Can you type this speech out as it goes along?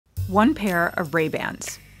1 pair of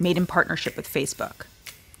Ray-Bans made in partnership with Facebook.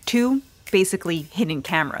 2 basically hidden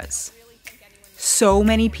cameras. So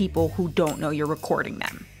many people who don't know you're recording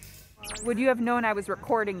them. Would you have known I was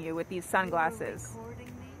recording you with these sunglasses? Recording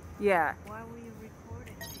me? Yeah, Why were you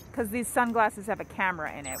recording me? because these sunglasses have a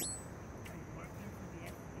camera in it.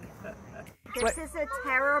 This is a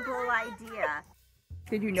terrible idea.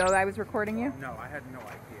 Did you know I was recording you? No, I had no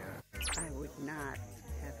idea. I would not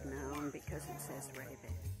have known because it says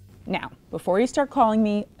Ray-Ban. Now, before you start calling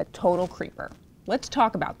me a total creeper, let's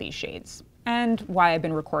talk about these shades and why I've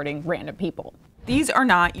been recording random people. These are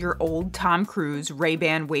not your old Tom Cruise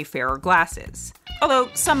Ray-Ban Wayfarer glasses, although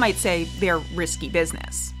some might say they're risky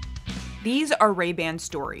business. These are Ray-Ban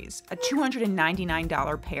Stories, a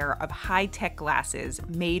 $299 pair of high-tech glasses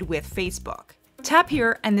made with Facebook. Tap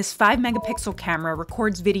here and this 5-megapixel camera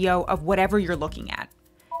records video of whatever you're looking at.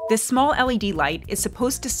 This small LED light is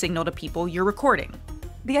supposed to signal to people you're recording.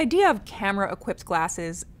 The idea of camera-equipped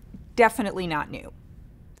glasses, definitely not new.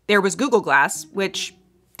 There was Google Glass, which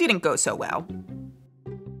didn't go so well.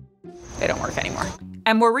 They don't work anymore.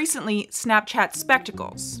 And more recently, Snapchat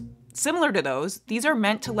Spectacles. Similar to those, these are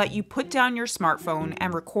meant to let you put down your smartphone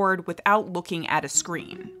and record without looking at a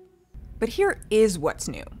screen. But here is what's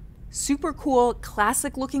new. Super cool,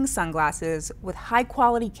 classic-looking sunglasses with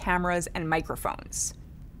high-quality cameras and microphones.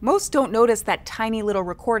 Most don't notice that tiny little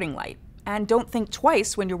recording light and don't think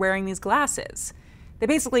twice when you're wearing these glasses. They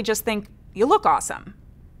basically just think, you look awesome.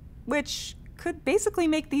 Which could basically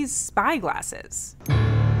make these spy glasses.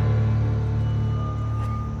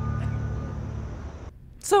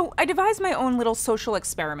 So I devised my own little social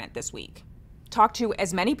experiment this week. Talked to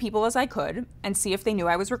as many people as I could and see if they knew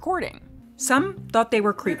I was recording. Some thought they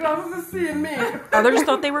were creepy. Others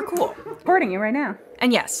thought they were cool. Recording you right now.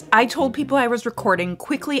 And yes, I told people I was recording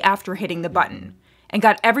quickly after hitting the button and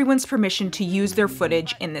got everyone's permission to use their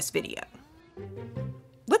footage in this video.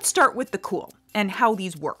 Let's start with the cool and how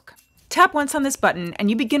these work. Tap once on this button and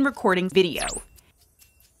you begin recording video.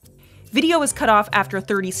 Video is cut off after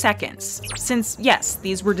 30 seconds, since yes,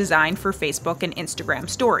 these were designed for Facebook and Instagram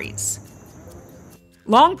stories.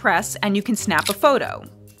 Long press and you can snap a photo.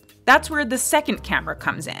 That's where the second camera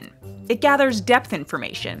comes in. It gathers depth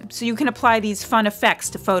information, so you can apply these fun effects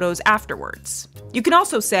to photos afterwards. You can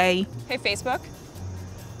also say, "Hey Facebook,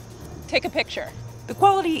 take a picture." The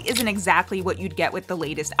quality isn't exactly what you'd get with the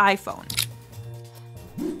latest iPhone,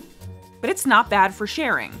 but it's not bad for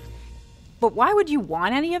sharing. But why would you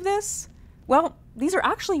want any of this? Well, these are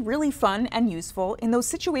actually really fun and useful in those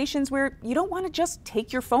situations where you don't want to just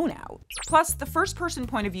take your phone out. Plus, the first-person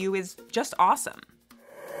point of view is just awesome.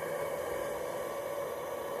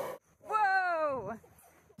 Whoa!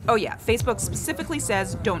 Oh yeah, Facebook specifically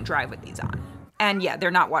says don't drive with these on. And yeah, they're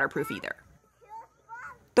not waterproof either.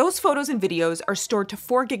 Those photos and videos are stored to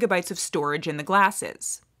 4 gigabytes of storage in the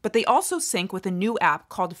glasses, but they also sync with a new app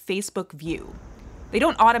called Facebook View. They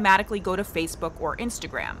don't automatically go to Facebook or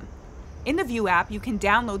Instagram. In the View app, you can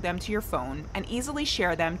download them to your phone and easily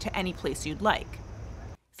share them to any place you'd like.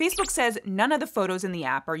 Facebook says none of the photos in the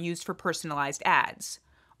app are used for personalized ads.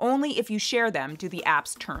 Only if you share them do the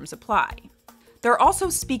app's terms apply. There are also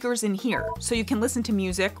speakers in here, so you can listen to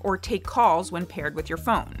music or take calls when paired with your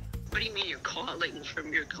phone. What do you mean you're calling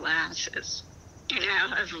from your glasses? You now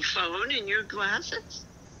have a phone in your glasses?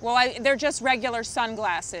 Well, they're just regular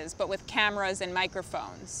sunglasses, but with cameras and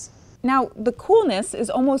microphones. Now, the coolness is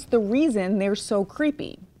almost the reason they're so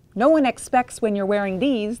creepy. No one expects when you're wearing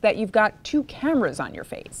these that you've got 2 cameras on your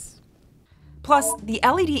face. Plus, the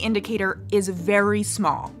LED indicator is very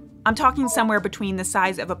small. I'm talking somewhere between the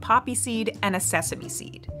size of a poppy seed and a sesame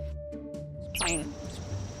seed. Plain.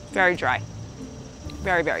 Very dry.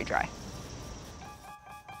 Very, very dry.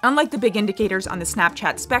 Unlike the big indicators on the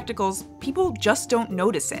Snapchat Spectacles, people just don't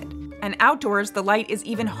notice it. And outdoors, the light is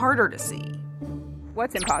even harder to see.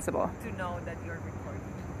 What's impossible? To know that you're recording.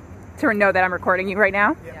 To know that I'm recording you right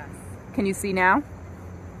now? Yes. Can you see now?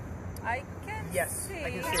 I can see. I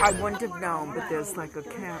can see. I wouldn't have known, but there's like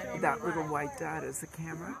that little white dot is a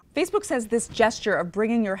camera. Facebook says this gesture of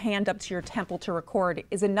bringing your hand up to your temple to record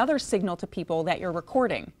is another signal to people that you're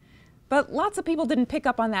recording. But lots of people didn't pick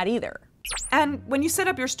up on that either. And when you set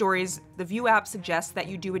up your stories, the View app suggests that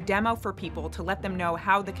you do a demo for people to let them know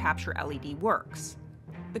how the capture LED works.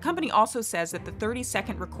 The company also says that the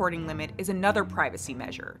 30-second recording limit is another privacy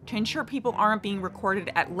measure to ensure people aren't being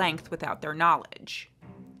recorded at length without their knowledge.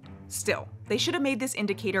 Still, they should have made this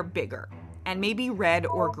indicator bigger, and maybe red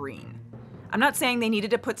or green. I'm not saying they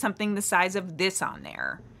needed to put something the size of this on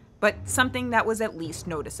there, but something that was at least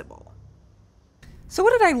noticeable. So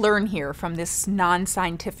what did I learn here from this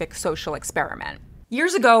non-scientific social experiment?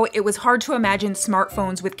 Years ago, it was hard to imagine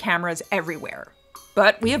smartphones with cameras everywhere.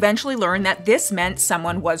 But we eventually learned that this meant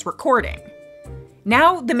someone was recording.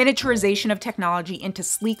 Now, the miniaturization of technology into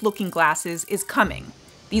sleek-looking glasses is coming.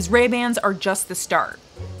 These Ray-Bans are just the start.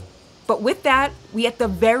 But with that, we at the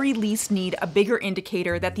very least need a bigger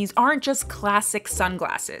indicator that these aren't just classic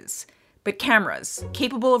sunglasses, but cameras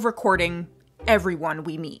capable of recording everyone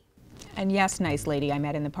we meet. And yes, nice lady I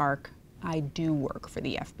met in the park, I do work for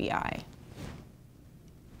the FBI.